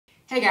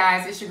Hey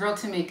guys, it's your girl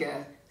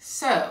Tamika.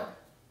 So,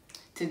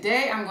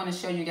 today I'm going to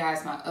show you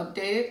guys my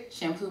updated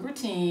shampoo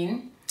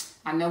routine.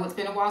 I know it's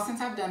been a while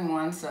since I've done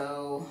one,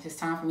 so it's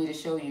time for me to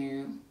show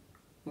you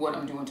what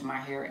I'm doing to my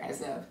hair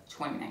as of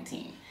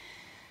 2019.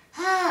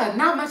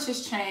 Not much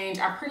has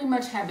changed. I pretty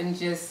much have been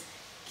just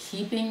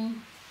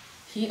keeping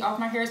heat off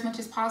my hair as much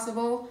as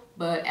possible,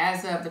 but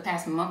as of the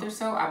past month or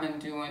so, I've been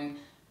doing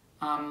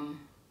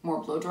more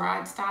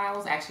blow-dried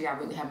styles. Actually, I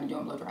really haven't been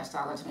doing blow-dry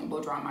styles. I've just been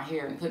blow-drying my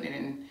hair and putting it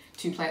in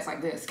two plaits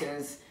like this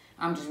because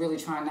I'm just really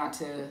trying not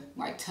to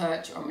like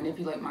touch or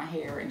manipulate my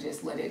hair and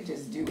just let it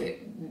just do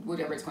it,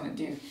 whatever it's going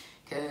to do.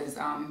 Because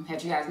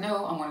as you guys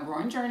know, I'm on a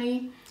growing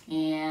journey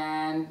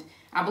and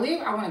I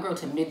believe I want to grow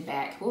to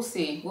mid-back. We'll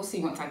see. We'll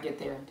see once I get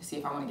there to see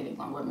if I want to get it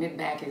longer. But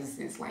mid-back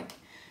is like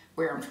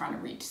where I'm trying to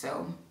reach.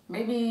 So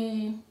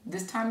maybe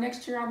this time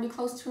next year I'll be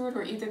close to it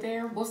or either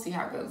there. We'll see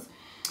how it goes.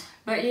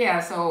 But yeah,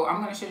 so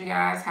I'm going to show you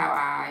guys how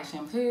I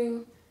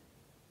shampoo,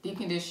 deep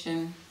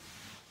condition,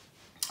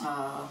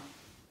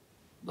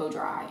 blow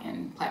dry,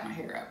 and plait my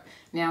hair up.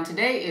 Now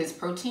today is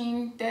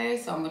protein day,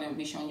 so I'm going to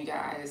be showing you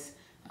guys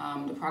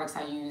the products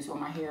I use on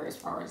my hair as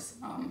far as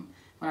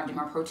when I do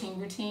my protein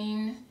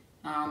routine.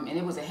 And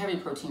it was a heavy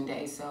protein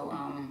day, so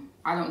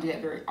I don't do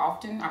that very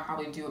often. I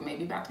probably do it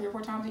maybe about 3 or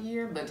 4 times a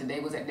year, but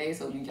today was that day,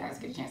 so you guys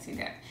get a chance to see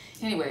that.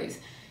 Anyways.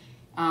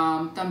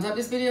 Thumbs up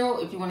this video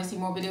if you want to see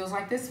more videos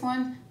like this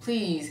one.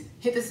 Please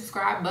hit the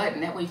subscribe button.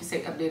 That way you can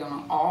stay updated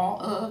on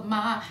all of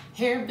my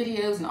hair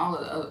videos and all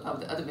of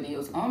the other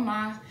videos on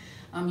my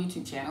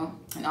YouTube channel.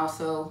 And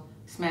also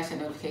smash that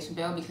notification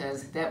bell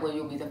because that way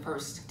you'll be the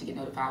first to get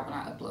notified when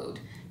I upload.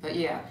 But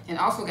yeah, and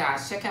also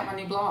guys, check out my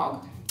new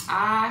blog.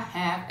 I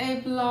have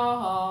a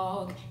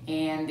blog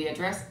and the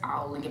address,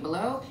 I'll link it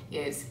below,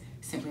 is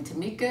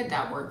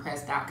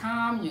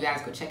simplytamika.wordpress.com. You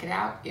guys go check it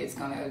out. It's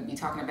gonna be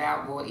talking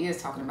about, well, it is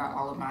talking about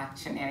all of my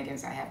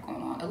shenanigans I have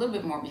going on. A little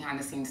bit more behind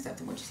the scenes stuff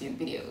than what you see in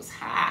the videos.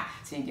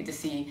 So you get to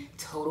see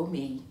total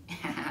me.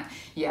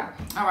 Yeah.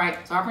 All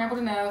right. So I've rambled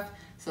enough.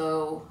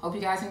 So hope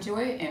you guys enjoy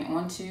it. And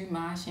on to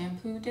my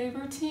shampoo day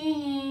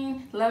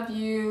routine. Love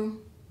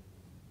you.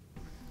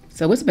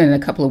 So it's been a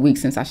couple of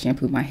weeks since I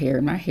shampooed my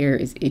hair. My hair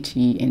is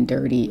itchy and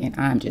dirty, and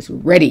I'm just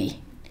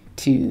ready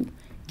to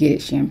get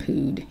it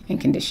shampooed and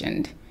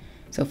conditioned.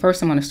 So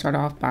first I'm going to start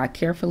off by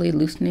carefully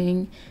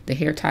loosening the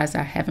hair ties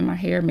I have in my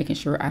hair, making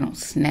sure I don't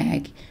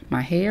snag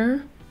my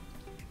hair.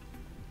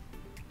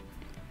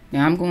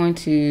 Now I'm going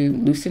to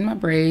loosen my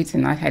braids,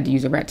 and I had to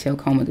use a rat tail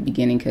comb at the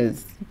beginning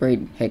because the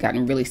braid had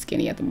gotten really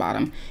skinny at the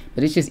bottom.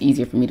 But it's just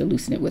easier for me to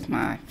loosen it with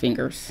my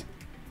fingers.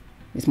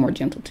 It's more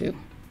gentle too.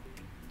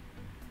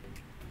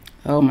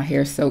 Oh, my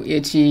hair is so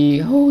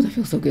itchy. Oh, that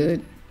feels so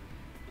good.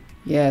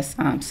 Yes,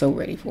 I'm so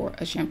ready for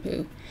a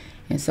shampoo.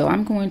 And so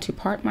I'm going to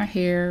part my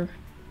hair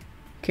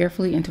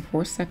carefully into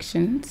 4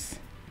 sections.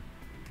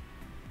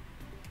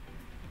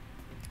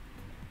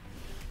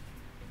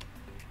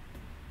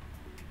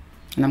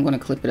 And I'm going to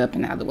clip it up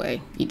and out of the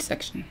way, each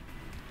section.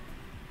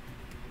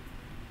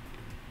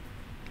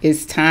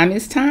 It's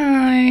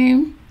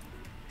time.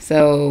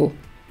 So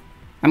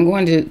I'm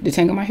going to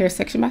detangle my hair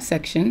section by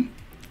section.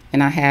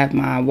 And I have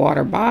my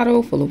water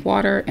bottle full of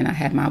water, and I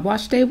have my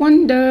Wash Day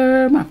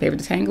Wonder, my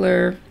favorite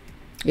detangler.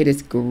 It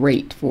is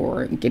great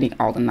for getting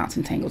all the knots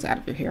and tangles out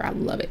of your hair. I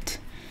love it.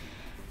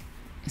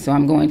 So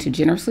I'm going to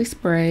generously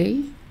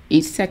spray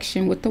each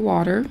section with the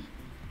water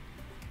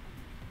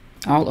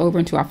all over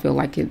until I feel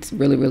like it's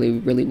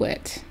really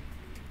wet.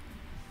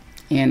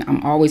 And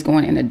I'm always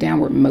going in a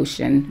downward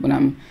motion when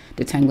I'm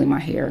detangling my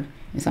hair.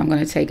 And so I'm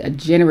going to take a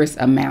generous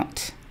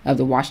amount of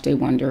the Wash Day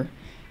Wonder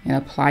and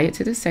apply it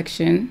to the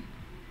section,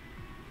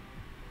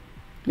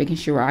 making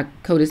sure I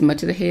coat as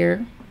much of the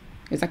hair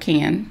as I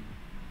can.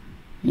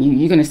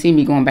 You're going to see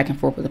me going back and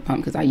forth with the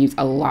pump because I use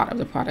a lot of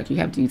the product. You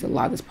have to use a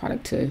lot of this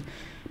product to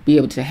be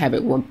able to have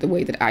it work the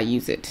way that I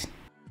use it.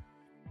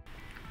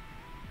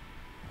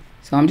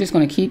 So I'm just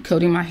going to keep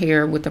coating my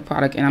hair with the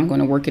product, and I'm going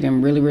to work it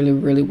in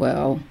really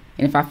well.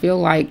 And if I feel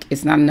like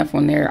it's not enough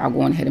on there, I'll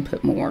go ahead and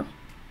put more,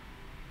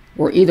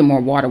 or either more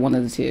water, one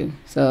of the two.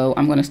 So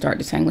I'm going to start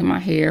detangling my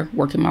hair,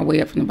 working my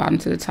way up from the bottom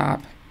to the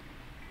top,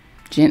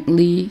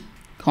 gently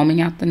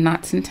combing out the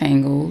knots and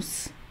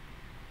tangles.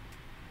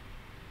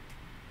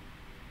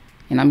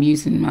 And I'm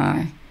using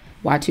my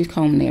wide tooth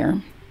comb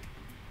there.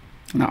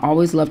 And I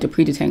always love to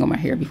pre-detangle my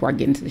hair before I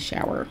get into the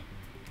shower.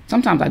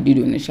 Sometimes I do it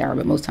in the shower,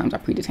 but most times I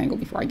pre-detangle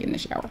before I get in the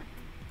shower.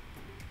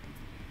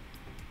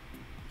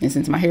 And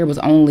since my hair was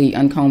only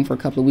uncombed for a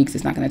couple of weeks,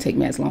 it's not going to take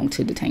me as long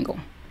to detangle.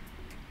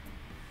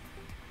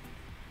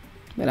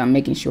 But I'm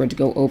making sure to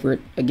go over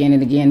it again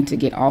and again to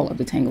get all of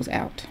the tangles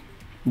out.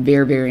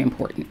 Very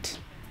important.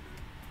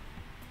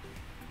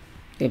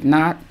 If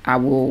not, I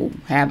will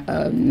have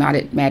a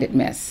knotted, matted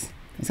mess.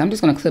 And so I'm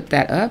just going to clip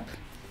that up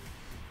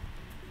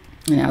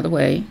and out of the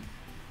way.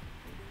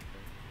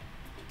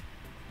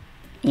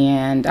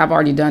 And I've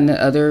already done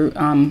the other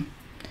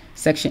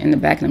section in the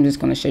back, and I'm just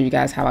going to show you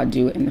guys how I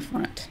do it in the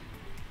front.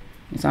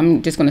 And so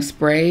I'm just going to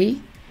spray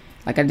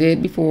like I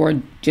did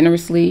before,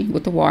 generously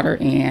with the water,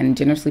 and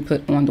generously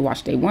put on the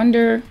Wash Day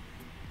Wonder,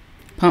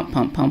 Pump,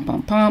 pump, pump,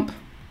 pump, pump.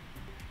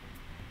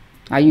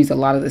 I use a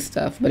lot of this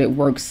stuff, but it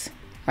works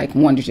like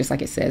wonders, just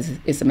like it says.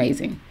 It's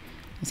amazing.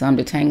 So I'm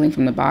detangling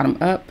from the bottom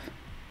up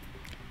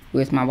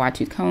with my wide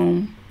tooth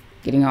comb,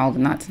 getting all the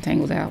knots and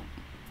tangles out.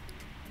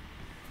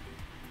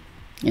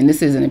 And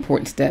this is an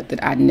important step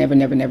that I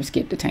never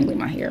skip, detangling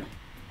my hair.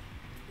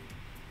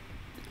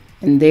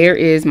 And there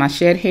is my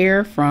shed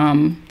hair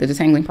from the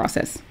detangling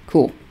process.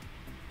 Cool.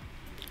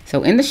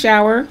 So in the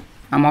shower,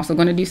 I'm also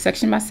going to do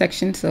section by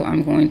section. So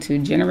I'm going to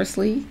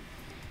generously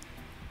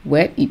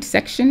wet each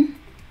section.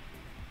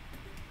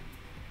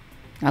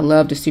 I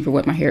love to super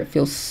wet my hair. It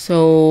feels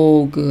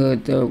so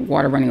good. The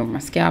water running over my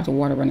scalp, the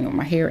water running over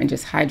my hair, and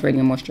just hydrating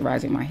and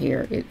moisturizing my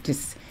hair. It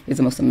just is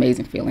the most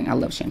amazing feeling. I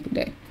love shampoo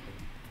day.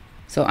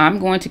 So I'm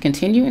going to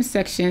continue in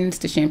sections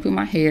to shampoo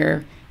my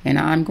hair, and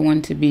I'm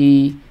going to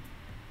be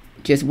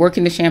just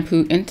working the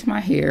shampoo into my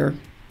hair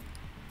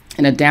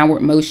in a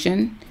downward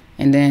motion,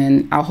 and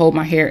then I'll hold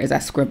my hair as I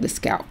scrub the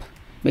scalp,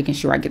 making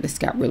sure I get the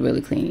scalp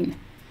really clean.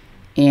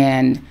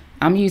 And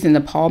I'm using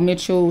the Paul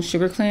Mitchell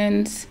Sugar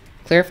Cleanse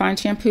clarifying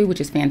shampoo,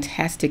 which is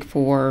fantastic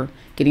for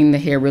getting the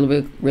hair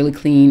really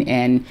clean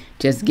and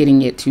just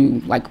getting it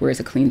to like where it's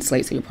a clean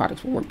slate so your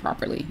products will work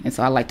properly. And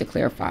so I like to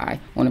clarify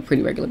on a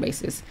pretty regular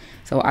basis.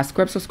 So I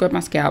scrub my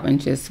scalp and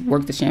just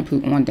work the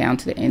shampoo on down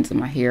to the ends of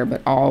my hair,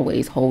 but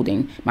always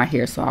holding my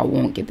hair so I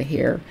won't get the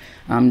hair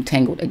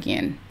tangled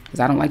again, because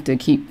I don't like to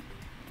keep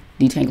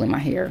detangling my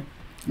hair.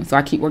 And so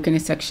I keep working in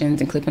sections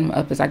and clipping them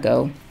up as I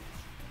go.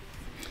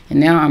 And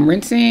now I'm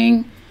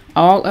rinsing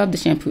all of the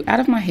shampoo out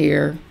of my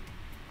hair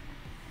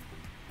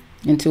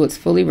until it's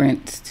fully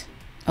rinsed.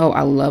 Oh,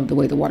 I love the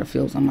way the water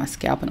feels on my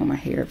scalp and on my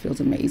hair. It feels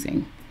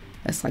amazing.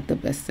 That's like the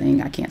best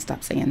thing. I can't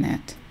stop saying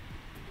that.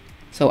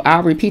 So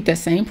I'll repeat that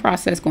same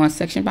process, going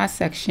section by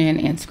section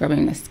and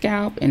scrubbing the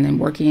scalp and then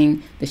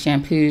working the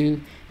shampoo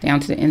down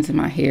to the ends of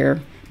my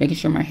hair, making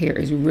sure my hair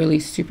is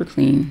really super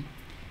clean.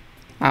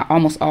 I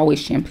almost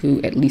always shampoo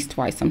at least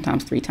twice,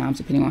 sometimes 3 times,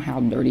 depending on how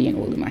dirty and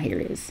oily my hair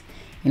is.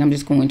 And I'm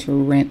just going to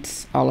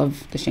rinse all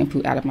of the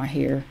shampoo out of my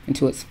hair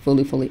until it's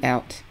fully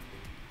out.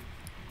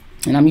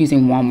 And I'm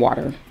using warm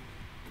water.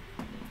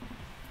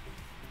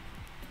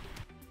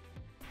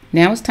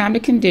 Now it's time to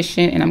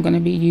condition, and I'm going to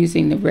be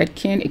using the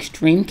Redken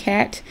Extreme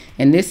Cat,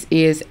 and this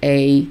is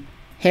a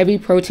heavy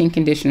protein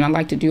conditioner. I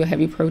like to do a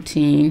heavy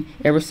protein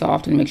ever so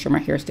often to make sure my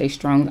hair stays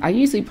strong. I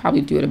usually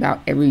probably do it about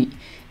every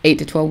 8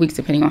 to 12 weeks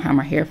depending on how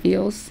my hair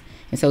feels.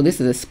 And so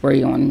this is a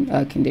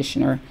spray-on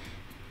conditioner.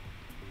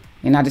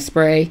 And I just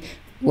spray,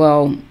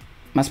 well,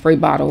 my spray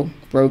bottle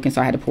broke, and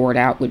so I had to pour it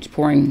out, which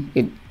pouring,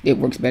 it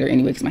works better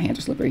anyway because my hands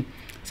are slippery.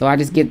 So I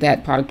just get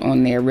that product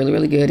on there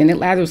really good, and it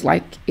lathers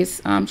like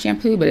it's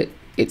shampoo, but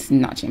it's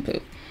not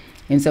shampoo.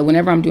 And so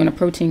whenever I'm doing a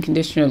protein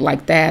conditioner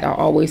like that, I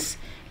always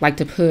like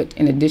to put,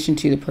 in addition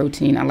to the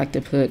protein, I like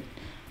to put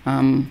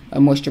a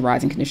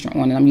moisturizing conditioner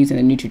on, and I'm using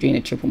a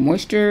Neutrogena Triple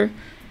Moisture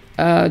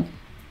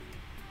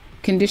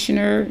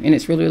conditioner, and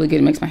it's really good.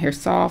 It makes my hair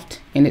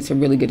soft, and it's a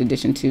really good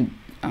addition to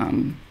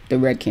the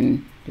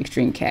Redken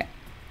Extreme Cat.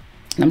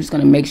 And I'm just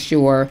going to make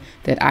sure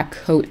that I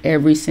coat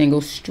every single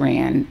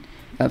strand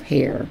of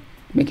hair,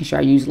 making sure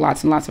I use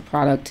lots and lots of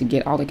product to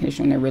get all the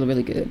conditioner on there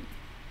really good.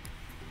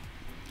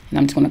 And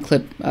I'm just going to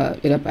clip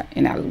it up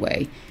and out of the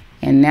way.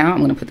 And now I'm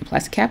going to put the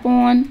plastic cap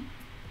on.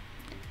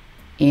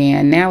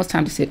 And now it's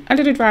time to sit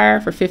under the dryer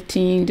for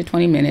 15 to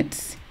 20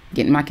 minutes,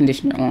 getting my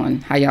conditioner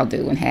on. How y'all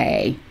doing?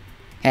 Hey.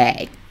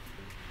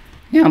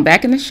 Now I'm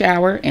back in the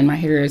shower, and my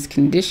hair is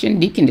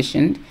deep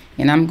conditioned.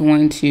 And I'm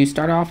going to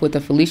start off with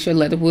a Felicia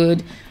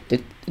Leatherwood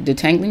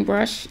detangling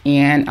brush.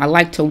 And I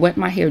like to wet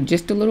my hair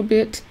just a little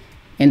bit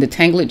and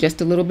detangle it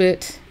just a little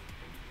bit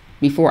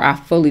before I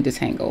fully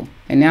detangle.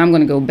 And now I'm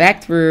going to go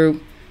back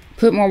through,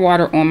 put more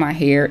water on my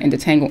hair, and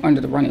detangle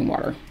under the running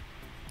water.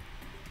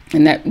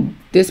 And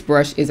this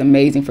brush is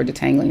amazing for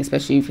detangling,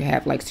 especially if you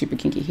have like super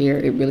kinky hair.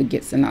 It really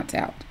gets the knots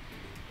out.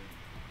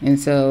 And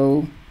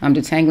so I'm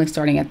detangling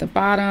starting at the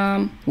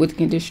bottom with the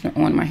conditioner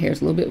on. My hair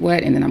is a little bit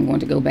wet, and then I'm going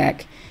to go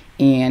back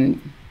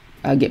and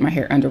get my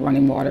hair under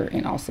running water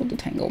and also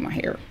detangle my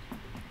hair.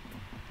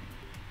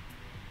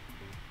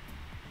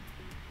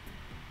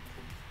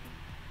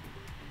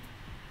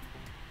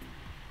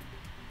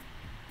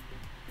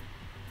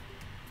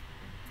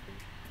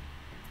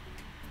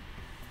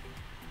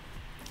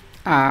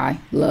 I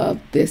love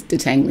this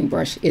detangling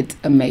brush. It's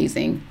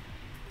amazing.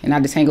 And I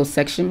detangle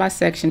section by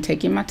section,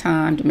 taking my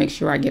time to make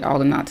sure I get all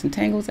the knots and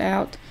tangles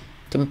out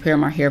to prepare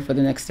my hair for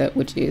the next step,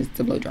 which is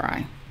to blow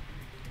dry.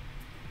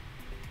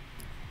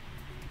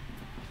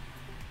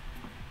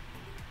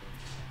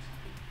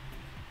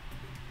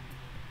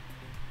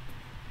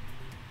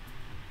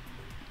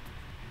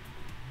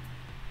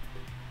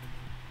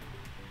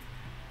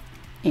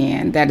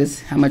 And that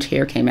is how much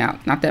hair came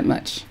out, not that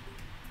much.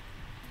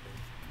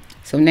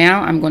 So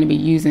now I'm going to be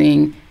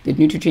using the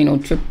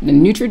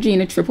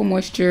Neutrogena Triple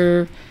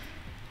Moisture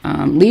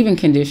leave-in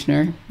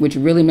conditioner, which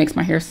really makes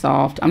my hair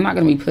soft. I'm not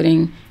going to be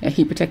putting a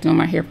heat protectant on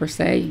my hair per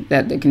se.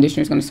 That the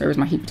conditioner is going to serve as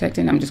my heat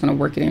protectant. I'm just going to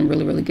work it in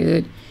really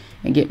good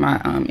and get my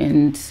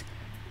ends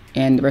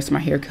and the rest of my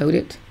hair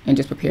coated and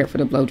just prepare for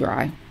the blow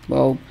dry.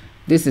 Well,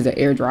 this is an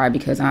air dry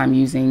because I'm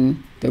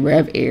using the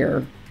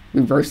RevAir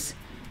reverse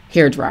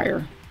hair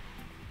dryer.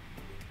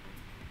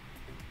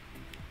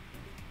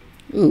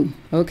 Ooh,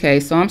 okay,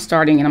 so I'm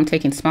starting and I'm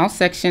taking small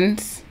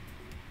sections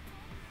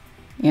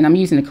and I'm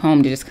using the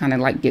comb to just kind of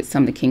like get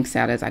some of the kinks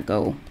out as I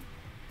go.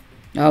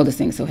 Oh, this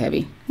thing's so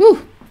heavy.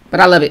 Woo! But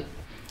I love it.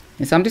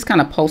 And so I'm just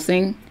kind of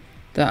pulsing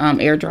the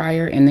air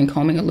dryer and then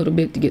combing a little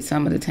bit to get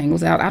some of the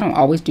tangles out. I don't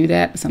always do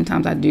that, but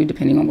sometimes I do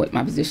depending on what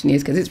my position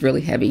is because it's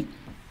really heavy.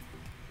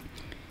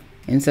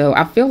 And so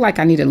I feel like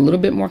I need a little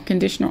bit more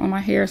conditioner on my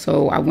hair,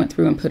 so I went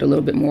through and put a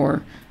little bit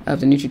more of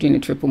the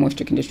Neutrogena Triple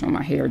Moisture Conditioner on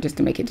my hair just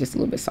to make it just a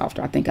little bit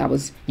softer. I think I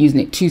was using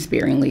it too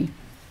sparingly.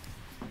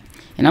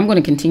 And I'm going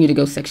to continue to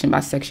go section by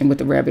section with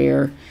the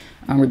RevAir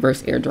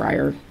reverse air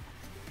dryer.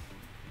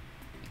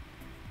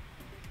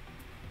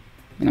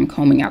 And I'm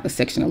combing out the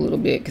section a little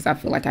bit because I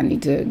feel like I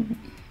need to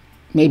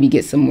maybe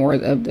get some more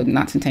of the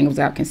knots and tangles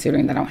out,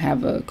 considering that I don't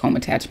have a comb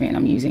attachment.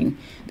 I'm using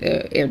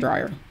the air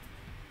dryer.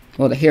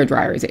 Well, the hair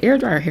dryer. Is it air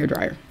dryer or hair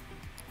dryer?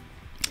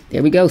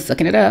 There we go,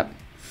 sucking it up.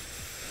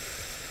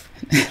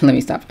 Let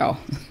me stop, y'all.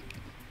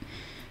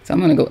 So I'm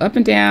going to go up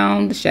and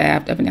down the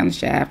shaft, up and down the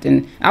shaft.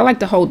 And I like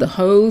to hold the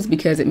hose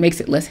because it makes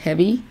it less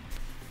heavy.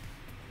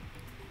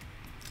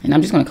 And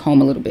I'm just going to comb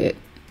a little bit.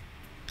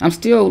 I'm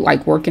still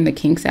like working the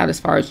kinks out as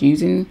far as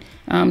using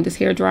this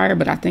hair dryer,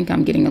 but I think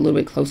I'm getting a little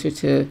bit closer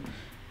to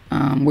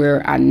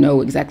where I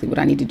know exactly what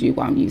I need to do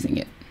while I'm using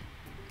it.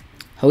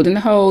 Holding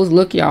the hose.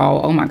 Look,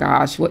 y'all. Oh my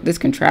gosh, what this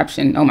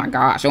contraption. Oh my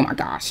gosh. Oh my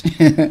gosh.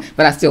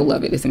 But I still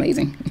love it. It's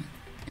amazing.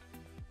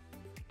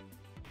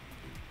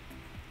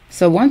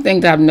 So one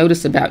thing that I've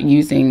noticed about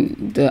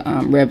using the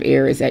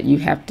RevAir is that you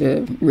have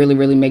to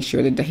really make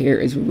sure that the hair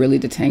is really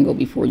detangled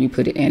before you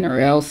put it in, or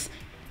else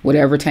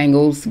whatever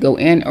tangles go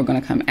in are going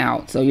to come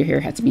out. So your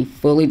hair has to be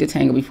fully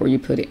detangled before you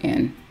put it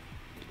in.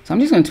 So I'm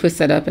just going to twist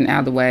that up and out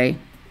of the way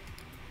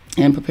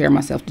and prepare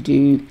myself to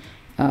do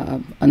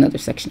another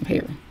section of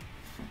hair.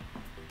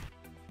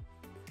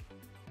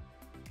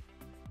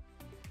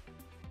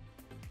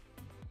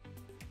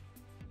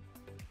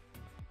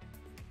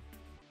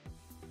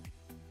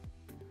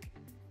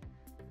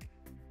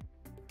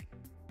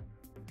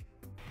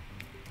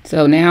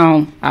 So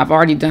now I've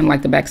already done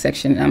like the back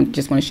section. I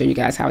just want to show you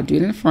guys how I do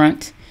it in the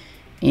front.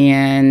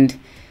 And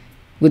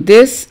with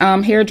this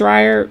hair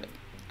dryer,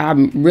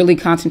 I'm really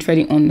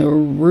concentrating on the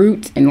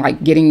root and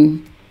like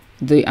getting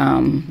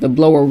the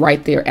blower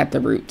right there at the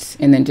roots,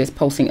 and then just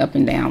pulsing up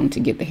and down to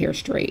get the hair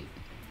straight.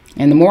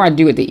 And the more I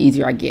do it, the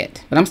easier I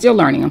get. But I'm still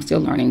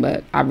learning,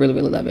 but I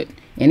really love it.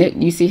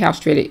 And you see how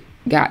straight it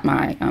got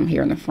my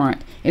hair in the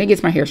front, and it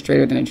gets my hair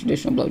straighter than a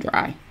traditional blow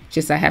dry. It's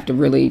just I have to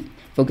really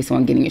focus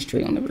on getting it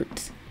straight on the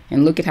roots.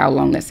 And look at how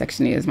long that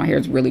section is. My hair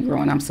is really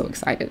growing. I'm so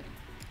excited.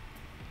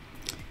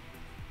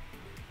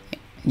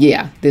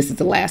 Yeah, this is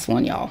the last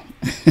one, y'all.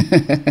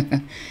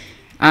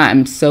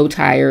 I'm so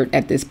tired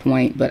at this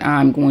point, but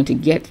I'm going to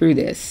get through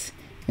this.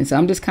 And so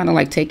I'm just kind of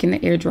like taking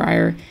the air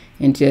dryer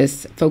and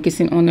just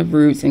focusing on the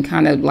roots and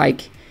kind of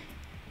like,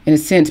 in a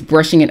sense,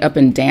 brushing it up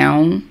and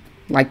down,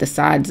 like the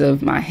sides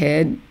of my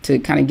head to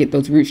kind of get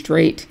those roots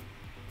straight.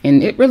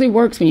 And it really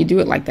works when you do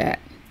it like that.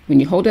 When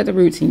you hold at the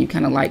roots and you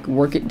kind of like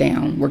work it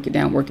down, and work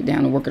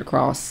it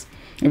across.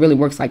 It really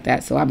works like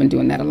that. So I've been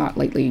doing that a lot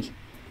lately.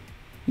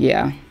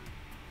 Yeah.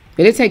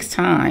 But it takes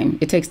time.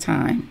 It takes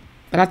time.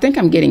 But I think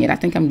I'm getting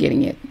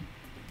it.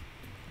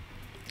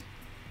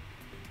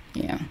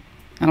 Yeah.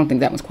 I don't think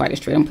that one's quite as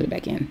straight. I'm going to put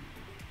it back in.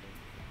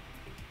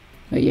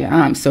 But yeah,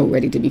 I'm so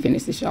ready to be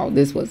finished this, y'all.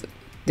 This was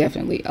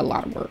definitely a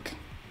lot of work.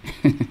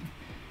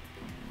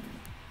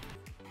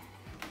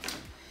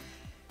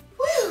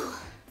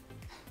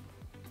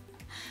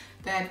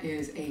 That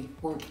is a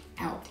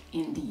workout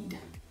indeed.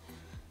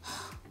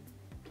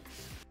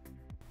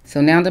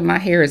 So now that my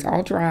hair is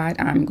all dried,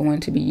 I'm going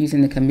to be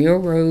using the Camille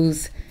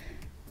Rose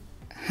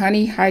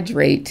Honey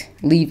Hydrate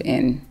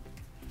Leave-In.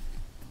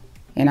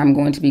 And I'm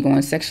going to be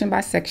going section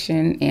by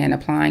section and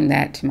applying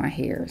that to my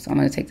hair. So I'm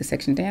going to take the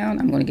section down.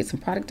 I'm going to get some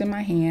product in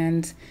my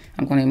hands.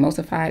 I'm going to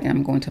emulsify it, and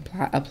I'm going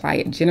to apply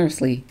it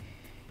generously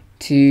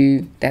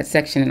to that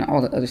section and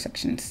all the other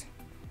sections.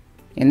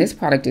 And this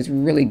product is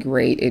really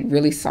great. It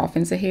really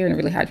softens the hair and it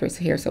really hydrates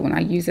the hair. So when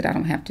I use it, I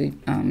don't have to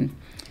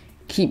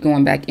keep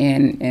going back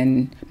in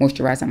and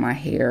moisturizing my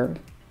hair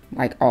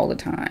like all the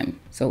time.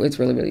 So it's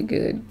really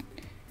good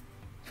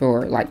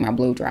for like my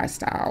blow dry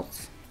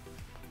styles.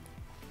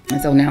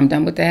 And so now I'm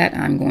done with that.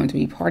 I'm going to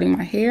be parting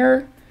my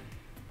hair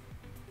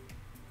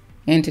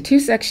into two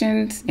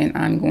sections, and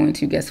I'm going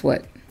to, guess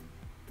what?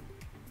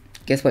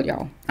 Guess what,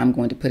 y'all? I'm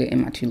going to put it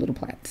in my two little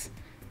plaits.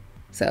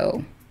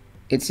 So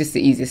it's just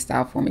the easiest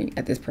style for me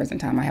at this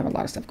present time. I have a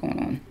lot of stuff going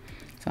on.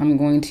 So I'm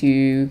going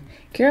to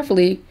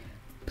carefully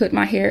put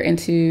my hair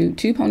into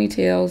two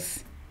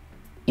ponytails.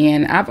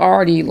 And I've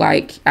already,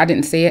 like, I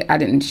didn't say it, I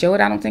didn't show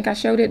it, I don't think I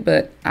showed it,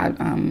 but I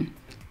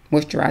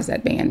moisturized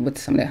that band with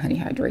some of that Honey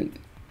Hydrate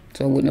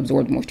so it wouldn't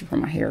absorb moisture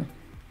from my hair.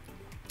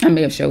 I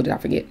may have showed it, I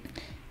forget.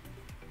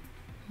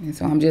 And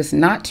so I'm just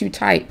not too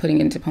tight putting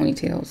it into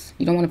ponytails.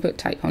 You don't want to put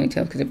tight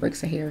ponytails because it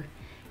breaks the hair.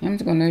 And I'm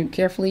just going to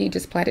carefully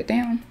just plait it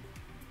down.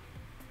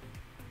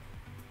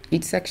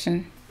 Each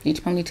section,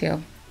 each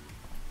ponytail.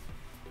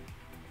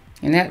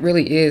 And that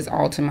really is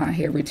all to my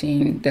hair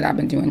routine that I've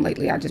been doing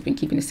lately. I've just been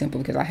keeping it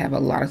simple because I have a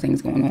lot of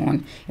things going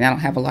on and I don't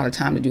have a lot of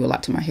time to do a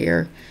lot to my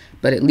hair.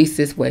 But at least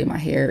this way my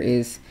hair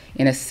is,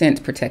 in a sense,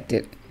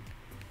 protected.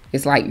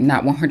 It's like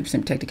not 100%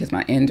 protected because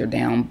my ends are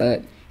down,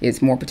 but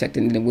it's more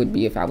protected than it would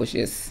be if I was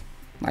just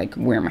like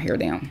wearing my hair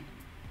down.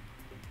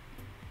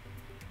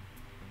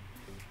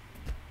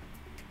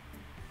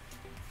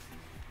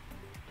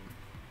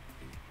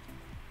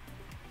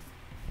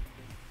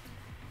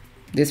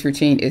 This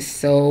routine is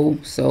so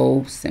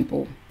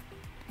simple.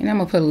 And I'm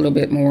gonna put a little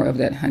bit more of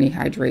that honey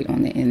hydrate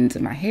on the ends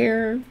of my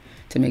hair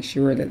to make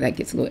sure that that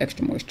gets a little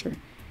extra moisture.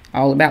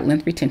 All about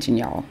length retention,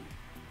 y'all.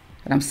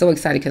 But I'm so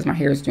excited because my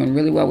hair is doing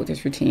really well with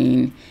this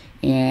routine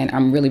and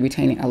I'm really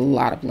retaining a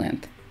lot of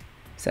length.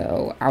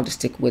 So I'll just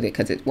stick with it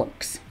because it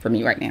works for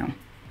me right now.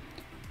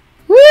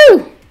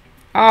 Woo!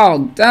 All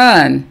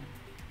done.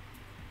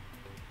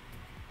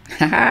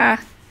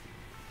 Haha.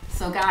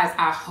 So guys,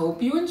 I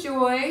hope you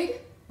enjoyed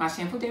my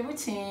shampoo day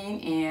routine,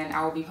 and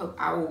I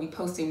will be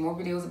posting more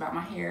videos about my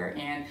hair,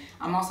 and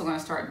I'm also going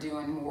to start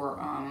doing more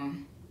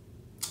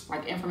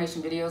like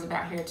information videos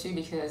about hair too,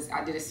 because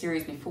I did a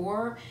series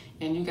before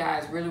and you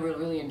guys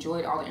really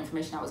enjoyed all the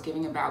information I was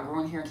giving about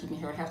growing hair and keeping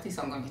hair healthy.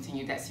 So I'm going to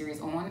continue that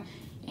series on,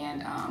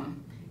 and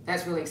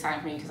that's really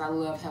exciting for me because I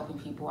love helping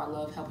people. I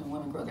love helping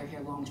women grow their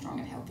hair long, strong,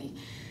 and healthy.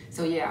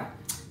 So yeah,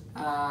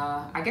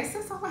 I guess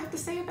that's all I have to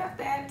say about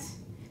that.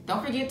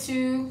 Don't forget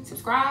to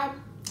subscribe,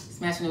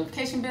 smash the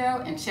notification bell,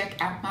 and check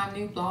out my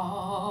new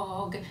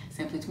blog,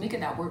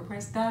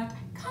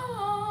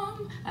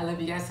 simplytamika.wordpress.com. I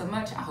love you guys so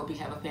much. I hope you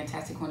have a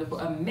fantastic, wonderful,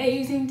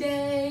 amazing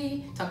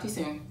day. Talk to you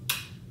soon.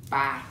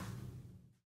 Bye.